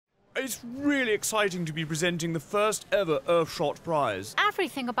It's really exciting to be presenting the first ever Earthshot prize.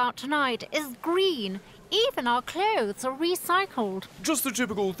 Everything about tonight is green. Even our clothes are recycled. Just the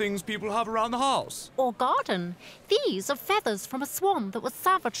typical things people have around the house. Or garden. These are feathers from a swan that was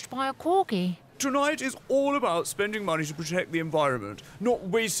savaged by a corgi. Tonight is all about spending money to protect the environment, not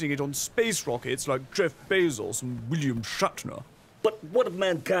wasting it on space rockets like Jeff Bezos and William Shatner. But what of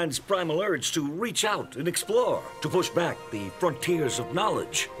mankind's primal urge to reach out and explore, to push back the frontiers of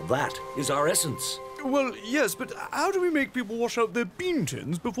knowledge? That is our essence. Well, yes, but how do we make people wash out their bean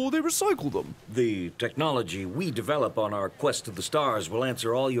tins before they recycle them? The technology we develop on our quest to the stars will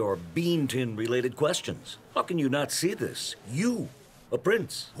answer all your bean tin-related questions. How can you not see this? You, a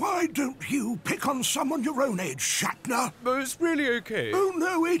prince. Why don't you pick on someone your own age, Shatner? It's really okay. Oh,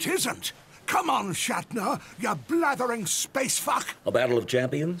 no, it isn't. Come on, Shatner, you blathering space fuck. A battle of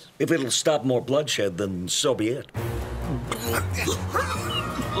champions? If it'll stop more bloodshed, then so be it.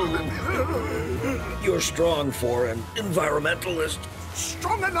 You're strong for an environmentalist.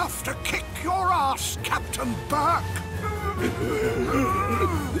 Strong enough to kick your ass, Captain Burke.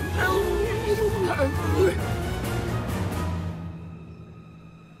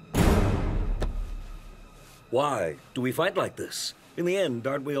 Why do we fight like this? In the end,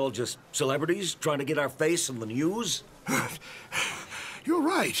 aren't we all just celebrities trying to get our face in the news? You're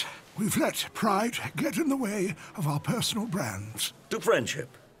right. We've let pride get in the way of our personal brands. To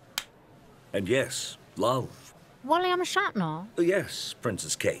friendship. And yes, love. William Shatner? Yes,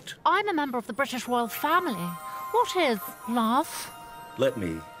 Princess Kate. I'm a member of the British royal family. What is love? Let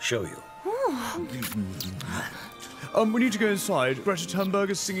me show you. We need to go inside. Greta Thunberg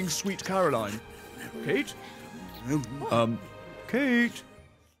is singing Sweet Caroline. Kate? Kate?